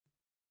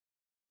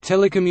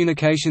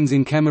Telecommunications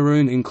in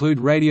Cameroon include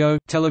radio,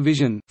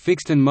 television,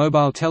 fixed and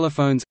mobile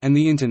telephones, and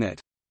the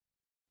Internet.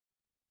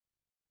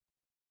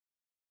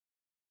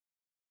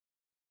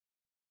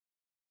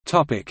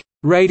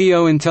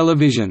 Radio and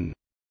television.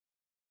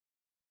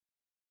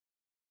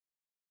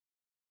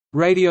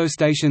 Radio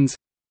stations.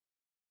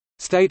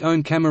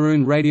 State-owned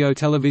Cameroon Radio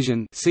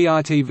Television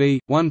 (CRTV),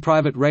 one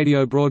private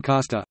radio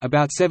broadcaster,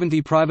 about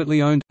 70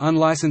 privately owned,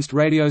 unlicensed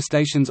radio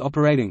stations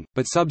operating,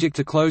 but subject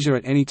to closure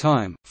at any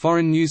time.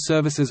 Foreign news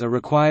services are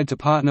required to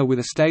partner with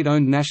a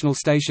state-owned national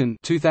station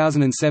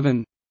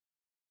 2007.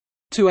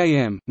 2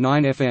 AM,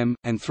 9 FM,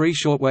 and 3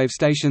 shortwave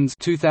stations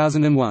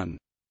 2001.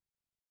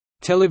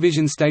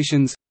 Television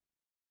stations.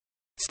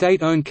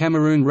 State-owned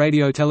Cameroon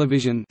Radio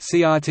Television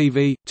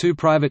 (CRTV), 2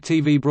 private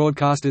TV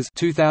broadcasters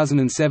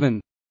 2007.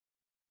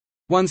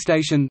 1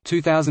 station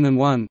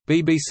 2001.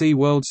 BBC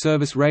World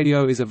Service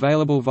Radio is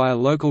available via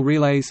local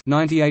relays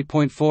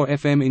 98.4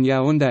 FM in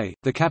Yaoundé,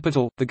 the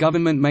capital. The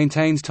government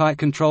maintains tight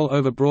control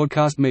over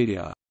broadcast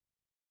media.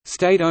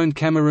 State-owned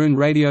Cameroon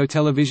Radio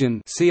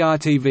Television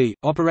 (CRTV)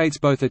 operates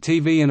both a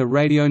TV and a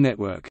radio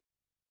network.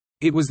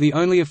 It was the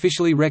only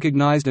officially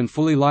recognized and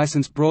fully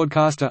licensed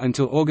broadcaster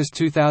until August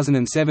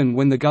 2007,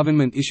 when the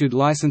government issued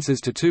licenses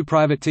to 2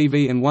 private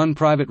TV and 1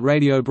 private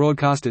radio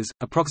broadcasters.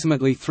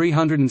 Approximately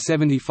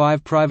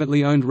 375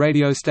 privately owned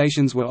radio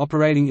stations were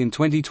operating in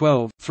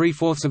 2012,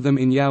 3/4 of them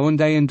in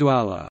Yaoundé and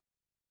Douala.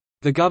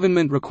 The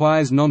government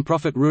requires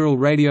non-profit rural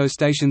radio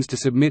stations to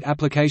submit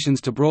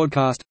applications to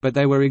broadcast, but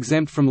they were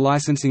exempt from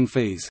licensing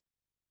fees.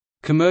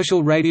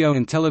 Commercial radio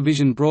and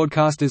television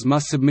broadcasters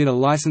must submit a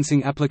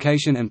licensing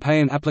application and pay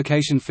an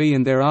application fee,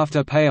 and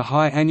thereafter pay a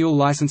high annual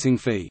licensing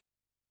fee.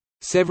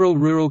 Several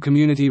rural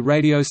community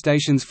radio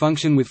stations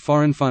function with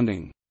foreign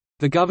funding.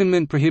 The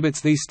government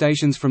prohibits these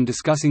stations from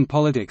discussing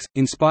politics.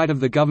 In spite of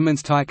the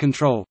government's tight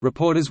control,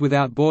 Reporters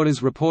Without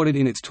Borders reported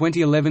in its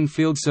 2011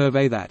 field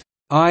survey that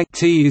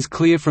it is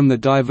clear from the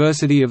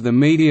diversity of the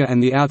media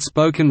and the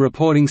outspoken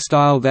reporting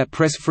style that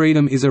press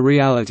freedom is a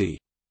reality.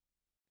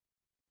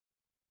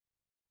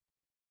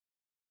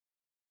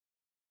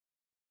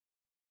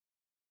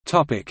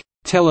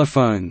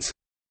 Telephones.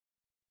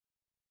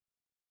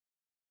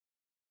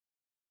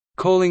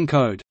 Calling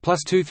code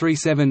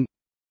 +237.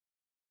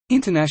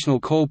 International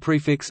call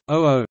prefix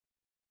 00.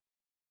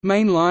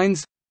 Main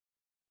lines.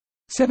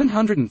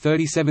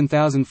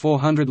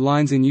 737,400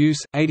 lines in use,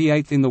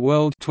 88th in the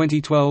world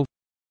 2012.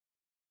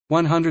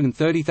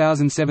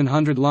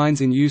 130,700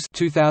 lines in use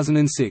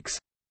 2006.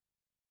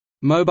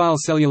 Mobile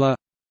cellular.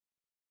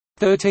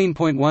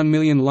 13.1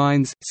 million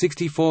lines,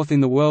 64th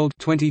in the world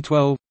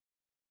 2012.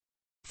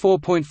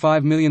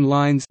 4.5 million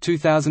lines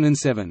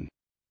 2007.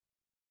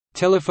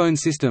 Telephone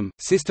system.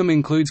 System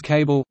includes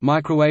cable,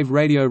 microwave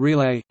radio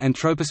relay, and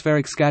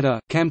tropospheric scatter.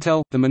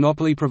 Camtel, the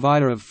monopoly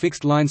provider of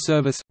fixed-line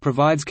service,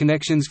 provides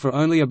connections for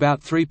only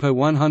about 3 per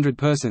 100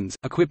 persons.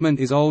 Equipment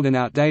is old and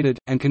outdated,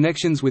 and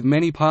connections with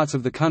many parts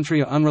of the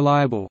country are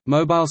unreliable.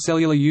 Mobile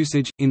cellular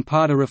usage, in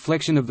part a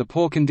reflection of the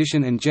poor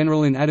condition and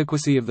general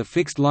inadequacy of the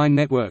fixed-line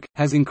network,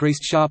 has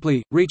increased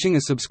sharply, reaching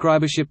a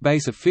subscribership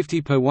base of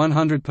 50 per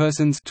 100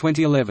 persons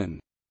 2011.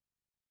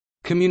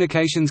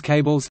 Communications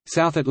cables,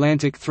 South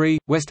Atlantic 3,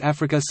 West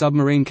Africa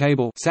Submarine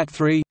Cable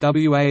SAT3,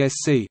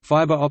 WASC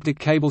fiber optic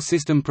cable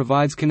system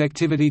provides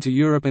connectivity to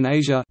Europe and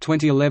Asia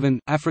 2011,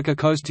 Africa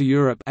Coast to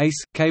Europe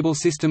ACE, cable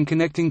system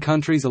connecting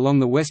countries along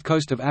the west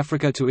coast of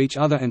Africa to each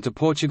other and to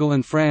Portugal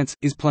and France,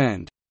 is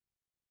planned.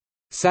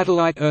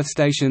 Satellite Earth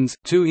stations,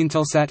 2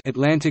 Intelsat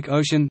Atlantic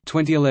Ocean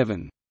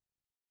 2011.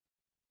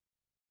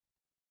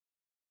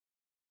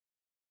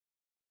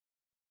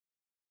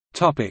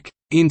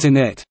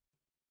 Internet.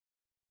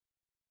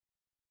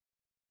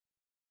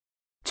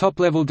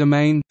 Top-level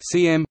domain,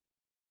 CM.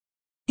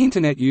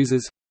 Internet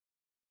users.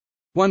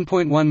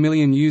 1.1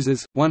 million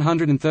users,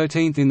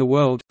 113th in the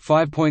world,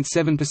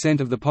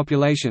 5.7% of the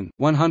population,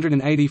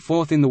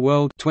 184th in the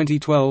world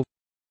 2012.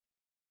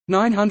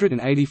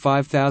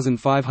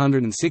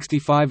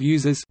 985,565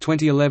 users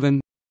 2011.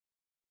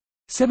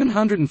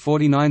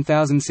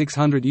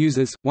 749,600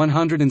 users,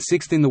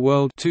 106th in the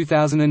world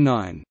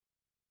 2009.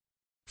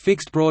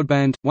 Fixed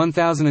broadband,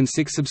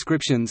 1,006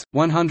 subscriptions,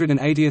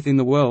 180th in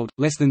the world,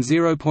 less than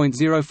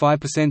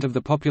 0.05% of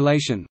the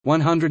population,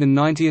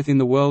 190th in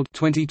the world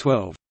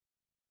 2012.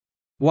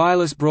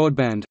 Wireless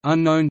broadband,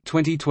 unknown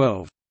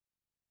 2012.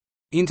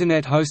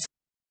 Internet hosts.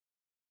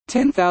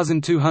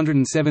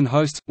 10,207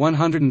 hosts,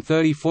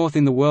 134th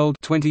in the world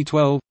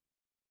 2012.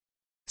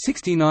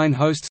 69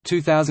 hosts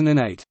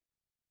 2008.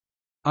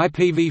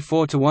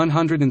 IPv4 to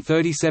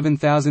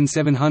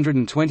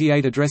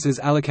 137,728 addresses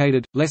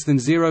allocated, less than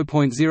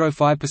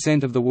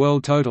 0.05% of the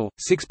world total,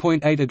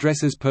 6.8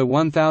 addresses per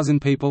 1,000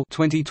 people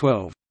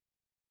 2012.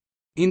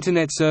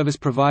 Internet Service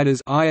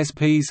Providers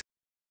ISPs.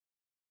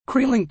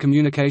 Crelink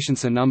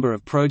Communications. A number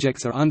of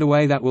projects are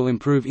underway that will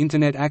improve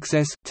Internet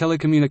access,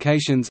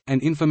 telecommunications,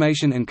 and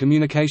information and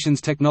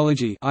communications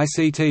technology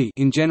 (ICT)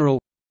 in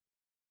general.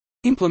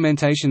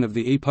 Implementation of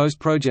the e-Post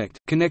project,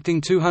 connecting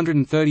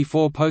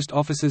 234 post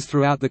offices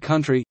throughout the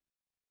country.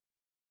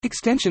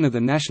 Extension of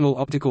the national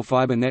optical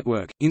fiber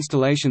network.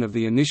 Installation of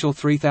the initial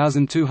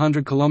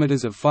 3,200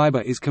 km of fiber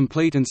is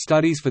complete and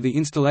studies for the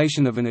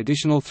installation of an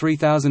additional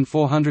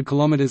 3,400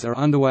 km are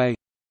underway.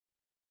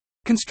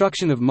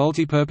 Construction of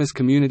multi-purpose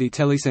community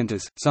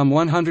telecentres. Some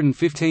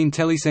 115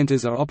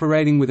 telecentres are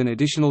operating with an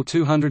additional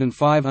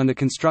 205 under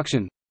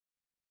construction.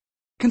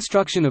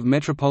 Construction of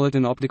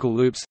metropolitan optical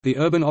loops. The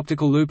urban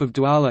optical loop of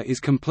Douala is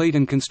complete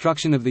and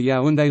construction of the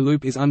Yaoundé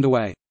loop is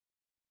underway.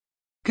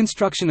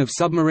 Construction of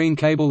submarine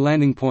cable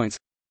landing points.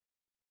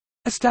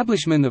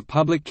 Establishment of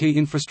public key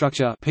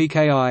infrastructure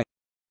 (PKI).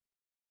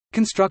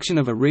 Construction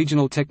of a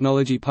regional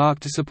technology park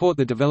to support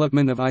the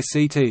development of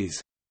ICTs.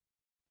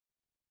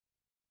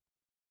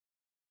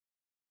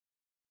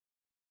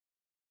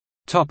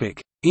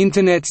 Topic: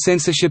 Internet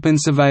censorship and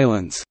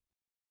surveillance.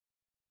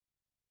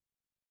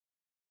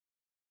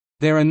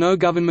 There are no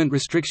government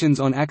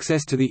restrictions on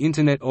access to the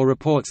Internet or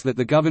reports that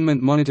the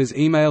government monitors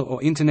email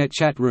or Internet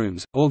chat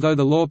rooms. Although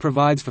the law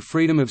provides for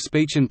freedom of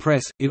speech and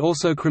press, it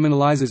also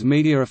criminalizes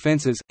media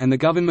offenses, and the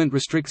government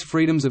restricts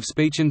freedoms of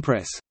speech and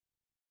press.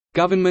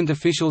 Government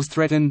officials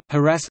threaten,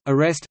 harass,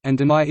 arrest, and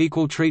deny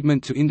equal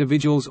treatment to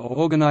individuals or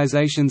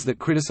organizations that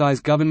criticize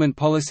government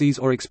policies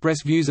or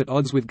express views at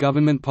odds with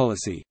government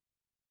policy.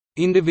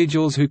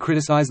 Individuals who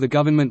criticize the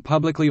government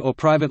publicly or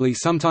privately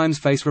sometimes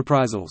face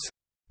reprisals.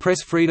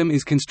 Press freedom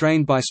is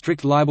constrained by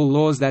strict libel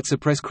laws that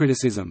suppress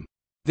criticism.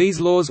 These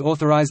laws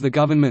authorize the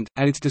government,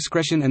 at its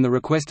discretion and the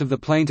request of the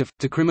plaintiff,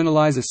 to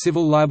criminalize a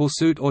civil libel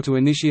suit or to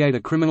initiate a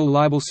criminal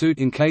libel suit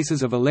in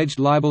cases of alleged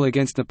libel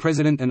against the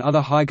president and other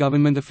high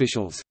government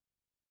officials.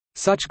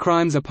 Such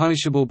crimes are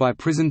punishable by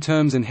prison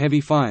terms and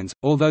heavy fines.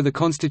 Although the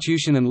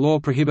Constitution and law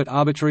prohibit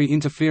arbitrary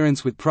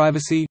interference with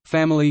privacy,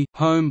 family,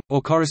 home,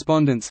 or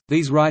correspondence,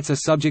 these rights are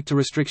subject to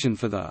restriction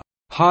for the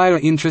higher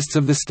interests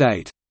of the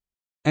state.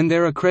 And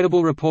there are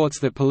credible reports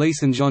that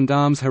police and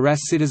gendarmes harass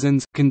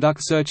citizens,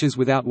 conduct searches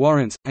without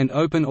warrants, and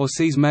open or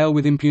seize mail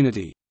with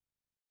impunity.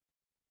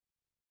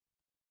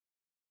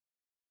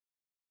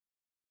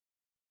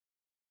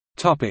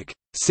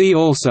 See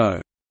also: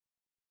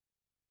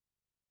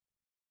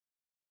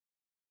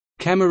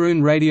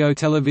 Cameroon Radio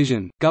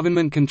Television,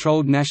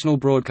 government-controlled national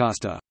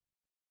broadcaster.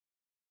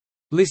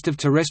 List of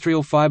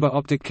terrestrial fiber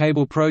optic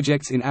cable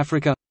projects in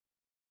Africa.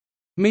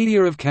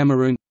 Media of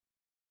Cameroon.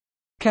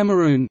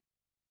 Cameroon